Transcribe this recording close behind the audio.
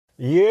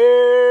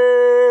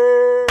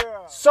Yeah!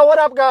 So what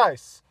up,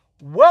 guys?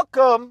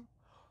 Welcome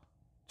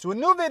to a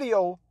new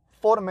video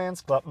for the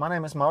Man's Club. My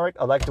name is Marek.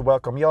 I'd like to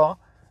welcome y'all.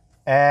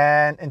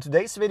 And in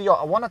today's video,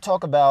 I want to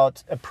talk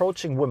about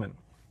approaching women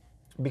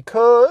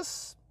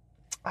because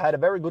I had a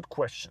very good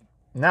question.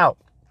 Now,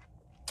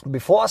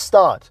 before I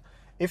start,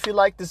 if you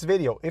like this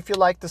video, if you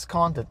like this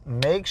content,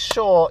 make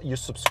sure you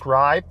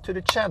subscribe to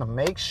the channel.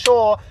 Make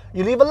sure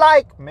you leave a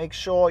like. Make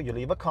sure you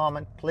leave a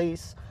comment,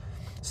 please.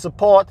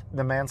 Support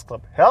the Man's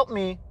Club. Help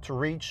me to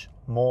reach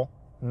more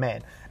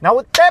men. Now,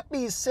 with that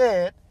being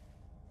said,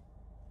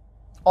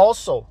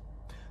 also,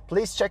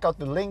 please check out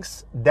the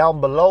links down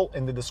below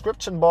in the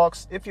description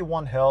box. If you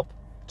want help,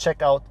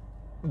 check out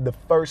the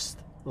first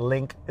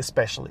link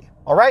especially.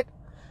 All right?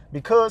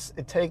 Because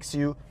it takes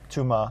you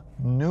to my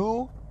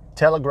new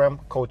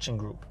Telegram coaching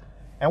group.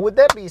 And with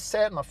that being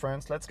said, my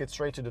friends, let's get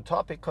straight to the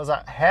topic, because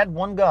I had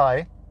one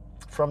guy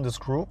from this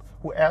group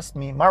who asked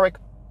me, Marek,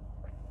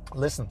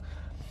 listen,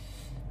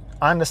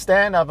 I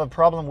understand I have a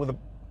problem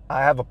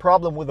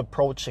with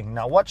approaching.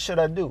 Now, what should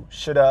I do?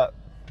 Should I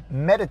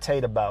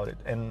meditate about it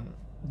and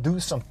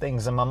do some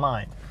things in my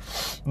mind?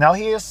 Now,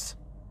 here's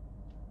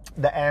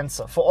the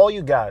answer. For all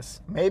you guys,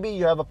 maybe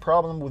you have a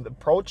problem with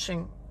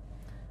approaching.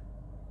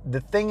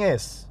 The thing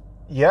is,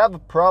 you have a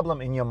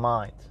problem in your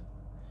mind.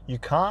 You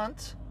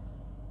can't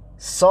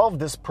solve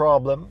this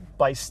problem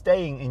by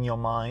staying in your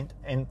mind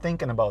and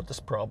thinking about this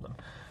problem.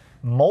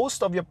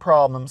 Most of your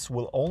problems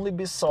will only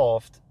be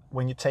solved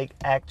when you take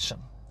action.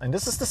 And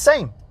this is the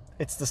same.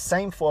 It's the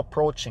same for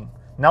approaching.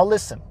 Now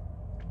listen,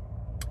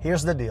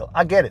 here's the deal.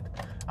 I get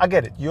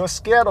it. You're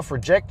scared of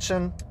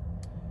rejection.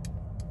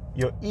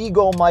 Your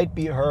ego might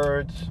be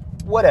hurt,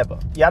 whatever,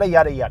 yada,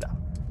 yada, yada.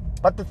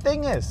 But the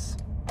thing is,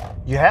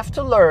 you have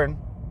to learn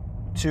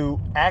to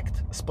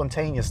act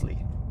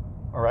spontaneously,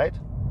 all right?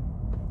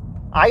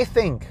 I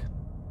think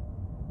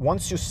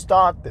once you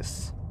start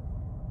this,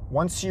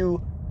 once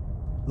you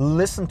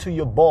listen to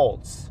your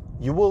balls,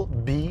 you will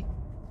be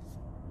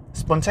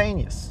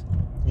spontaneous.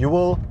 You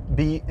will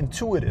be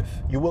intuitive.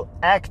 You will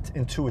act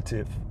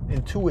intuitive,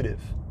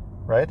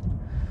 right?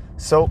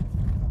 So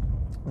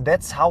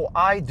that's how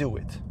I do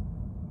it.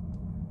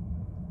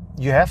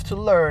 You have to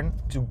learn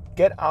to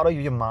get out of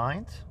your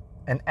mind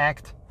and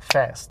act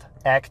fast,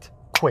 act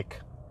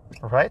quick,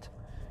 all right?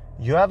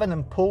 You have an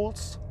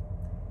impulse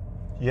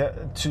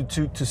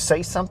to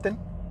say something,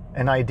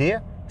 an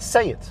idea,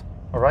 say it,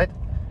 all right?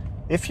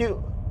 If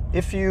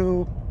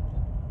you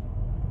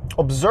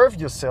observe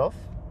yourself,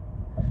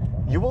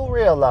 you will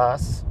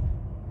realize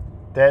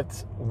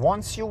that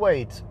once you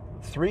wait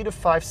 3 to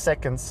 5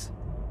 seconds,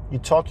 you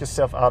talk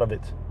yourself out of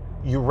it.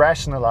 You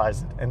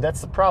rationalize it, and that's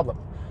the problem.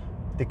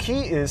 The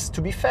key is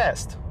to be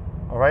fast,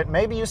 all right?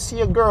 Maybe you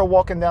see a girl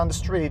walking down the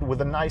street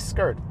with a nice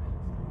skirt.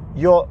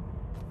 Your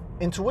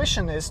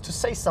intuition is to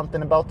say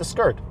something about the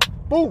skirt.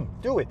 Boom,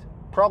 do it.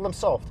 Problem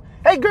solved.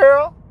 Hey,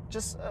 girl,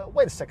 just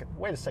wait a second.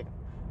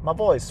 My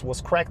voice was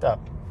cracked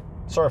up.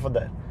 Sorry for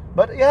that.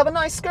 But you have a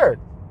nice skirt.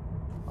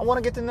 I want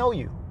to get to know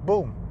you.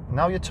 Boom.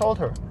 Now you told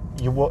her.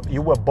 You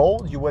were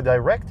bold. You were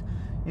direct.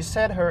 You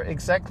said her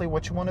exactly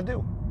what you want to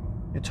do.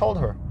 You told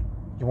her.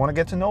 You want to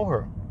get to know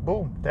her.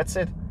 Boom. That's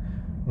it.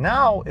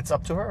 Now it's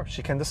up to her.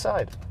 She can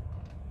decide.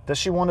 Does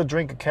she want to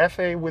drink a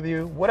cafe with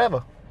you?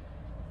 Whatever.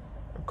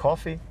 A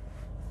coffee.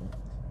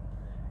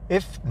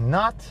 If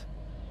not,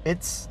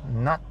 it's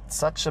not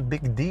such a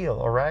big deal,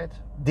 all right?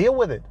 Deal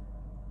with it.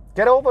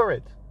 Get over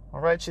it,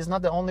 all right? She's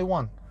not the only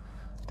one.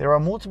 There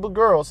are multiple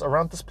girls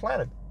around this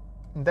planet,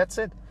 and that's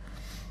it.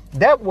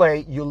 That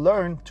way, you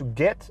learn to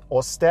get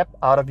or step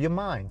out of your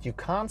mind. You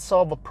can't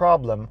solve a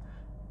problem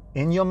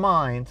in your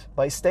mind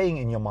by staying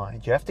in your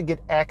mind. You have to get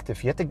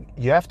active.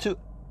 You have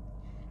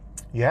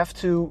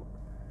to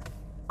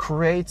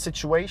create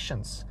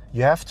situations.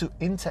 You have to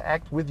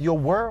interact with your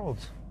world,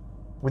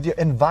 with your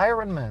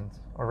environment,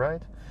 all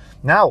right?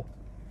 Now,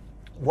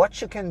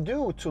 what you can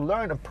do to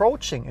learn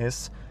approaching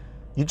is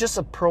you just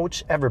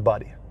approach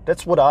everybody.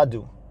 That's what I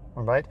do,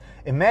 all right?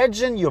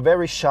 Imagine you're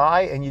very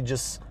shy and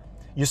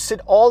you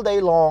sit all day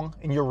long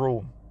in your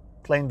room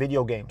playing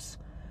video games.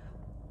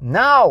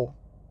 Now,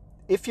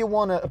 if you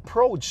want to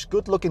approach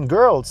good-looking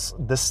girls,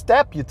 the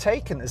step you're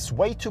taking is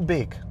way too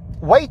big,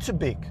 way too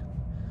big.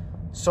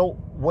 So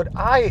what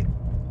I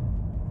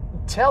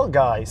tell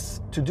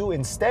guys to do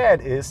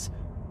instead is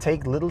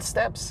take little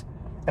steps.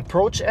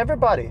 Approach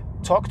everybody.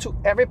 Talk to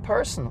every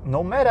person,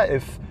 no matter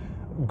if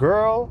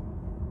girl,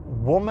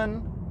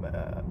 woman,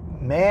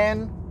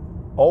 man,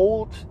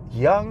 old,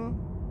 young,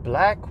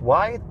 black,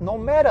 white, no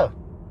matter.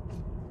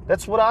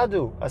 That's what I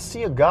do. I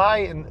see a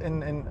guy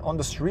on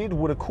the street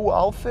with a cool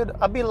outfit.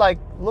 I'd be like,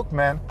 look,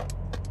 man,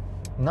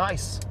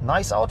 nice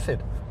outfit.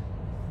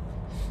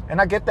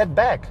 And I get that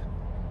back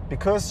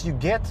because you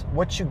get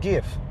what you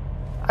give.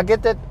 I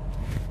get that.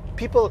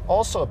 People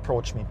also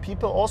approach me.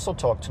 People also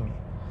talk to me.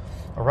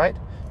 All right?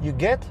 You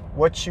get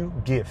what you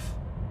give.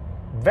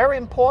 Very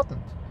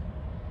important.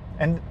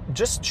 And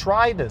just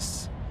try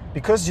this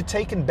because you're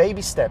taking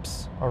baby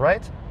steps. All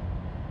right?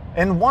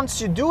 And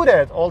once you do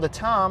that all the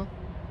time,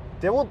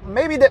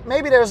 Maybe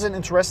there's an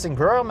interesting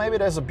girl, maybe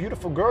there's a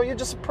beautiful girl, you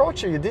just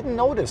approach her, you didn't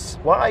notice.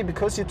 Why?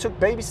 Because you took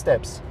baby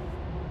steps.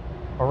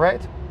 All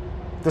right?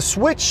 The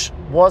switch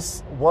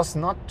was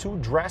not too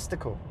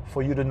drastical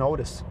for you to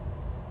notice.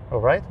 All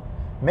right?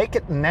 Make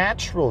it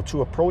natural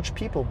to approach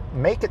people.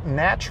 Make it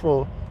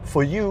natural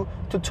for you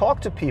to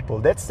talk to people.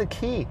 That's the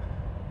key.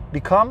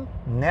 Become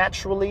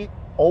naturally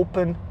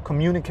open,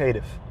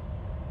 communicative.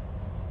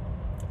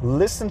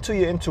 Listen to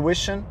your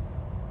intuition.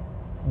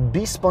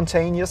 Be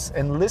spontaneous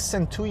and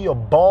listen to your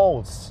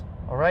balls.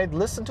 All right?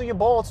 Listen to your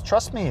balls.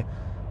 Trust me.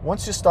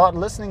 Once you start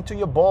listening to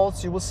your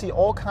balls, you will see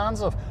all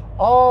kinds of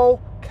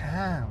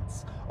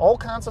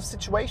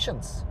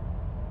situations.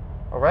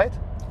 All right?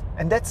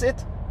 And that's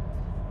it.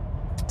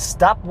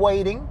 Stop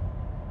waiting.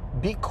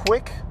 Be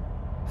quick,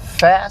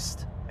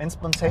 fast, and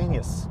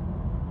spontaneous.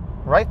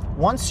 Right?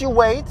 Once you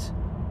wait,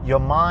 your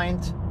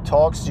mind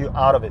talks you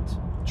out of it.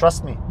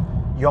 Trust me.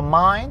 Your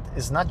mind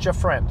is not your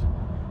friend.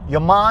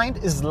 Your mind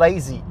is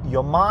lazy.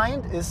 Your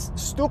mind is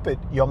stupid.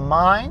 Your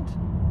mind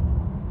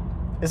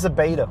is a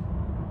beta.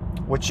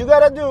 What you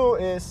gotta do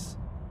is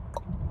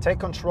take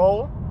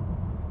control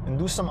and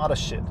do some other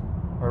shit.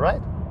 All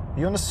right?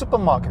 You're in the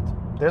supermarket.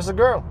 There's a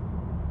girl.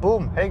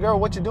 Boom. Hey girl,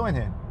 what you doing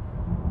here?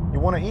 You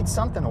want to eat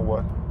something or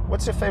what?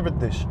 What's your favorite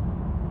dish?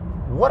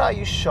 What are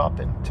you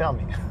shopping? Tell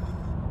me.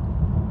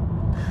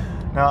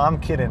 No, I'm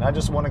kidding. I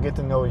just want to get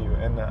to know you,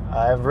 and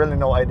I have really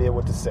no idea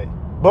what to say.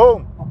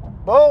 Boom.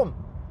 Boom.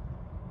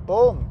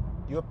 Boom.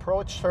 You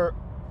approached her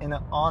in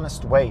an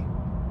honest way.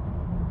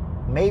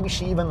 Maybe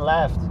she even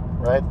laughed,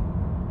 right?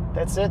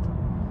 That's it.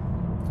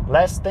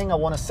 Last thing I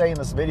want to say in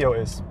this video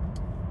is,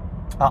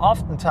 I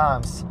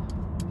oftentimes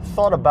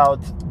thought about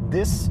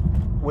this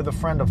with a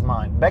friend of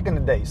mine back in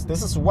the days.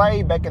 This is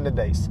way back in the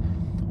days.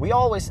 We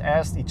always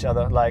asked each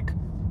other, like,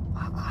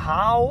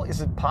 how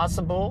is it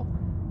possible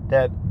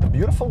that a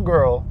beautiful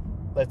girl,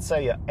 let's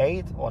say an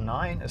 8 or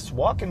 9, is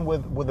walking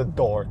with a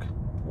dork?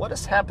 What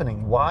is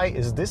happening? Why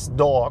is this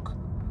dork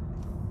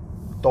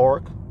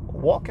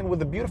walking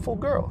with a beautiful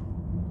girl?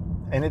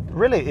 And it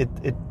really,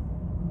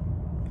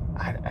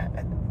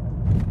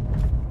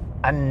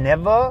 I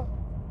never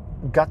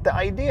got the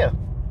idea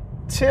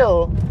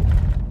till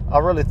I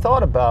really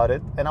thought about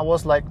it, and I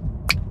was like,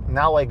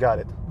 now I got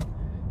it.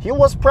 He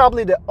was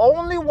probably the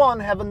only one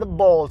having the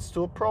balls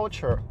to approach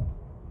her.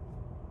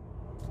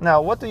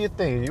 Now, what do you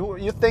think?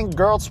 You think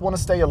girls want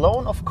to stay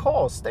alone? Of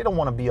course, they don't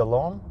want to be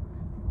alone.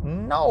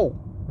 No,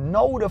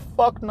 the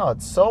fuck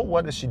not. So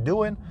what is she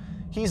doing?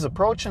 He's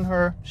approaching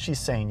her, she's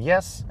saying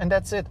yes, and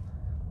that's it.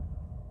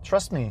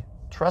 Trust me,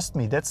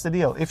 that's the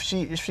deal. If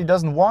she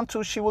doesn't want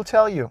to, she will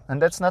tell you,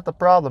 and that's not the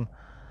problem.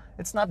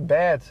 It's not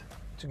bad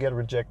to get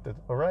rejected,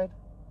 all right?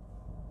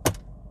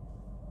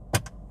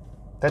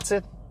 That's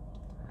it.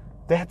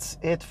 That's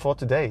it for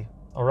today,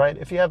 all right?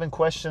 If you have any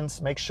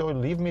questions, make sure you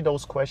leave me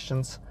those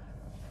questions.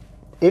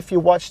 If you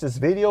watch this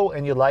video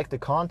and you like the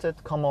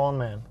content, come on,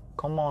 man.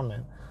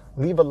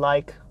 Leave a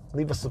like,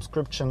 leave a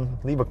subscription,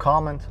 leave a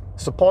comment,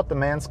 support the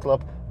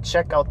MansClub,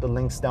 check out the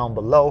links down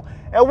below.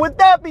 And with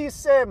that being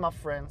said, my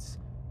friends,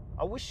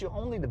 I wish you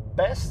only the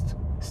best.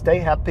 Stay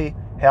happy,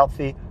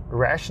 healthy,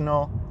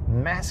 rational,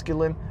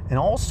 masculine, and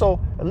also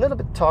a little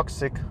bit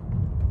toxic.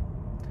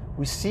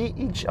 We see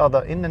each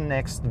other in the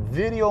next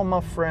video, my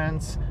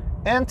friends.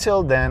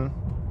 Until then,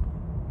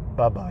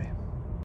 bye-bye.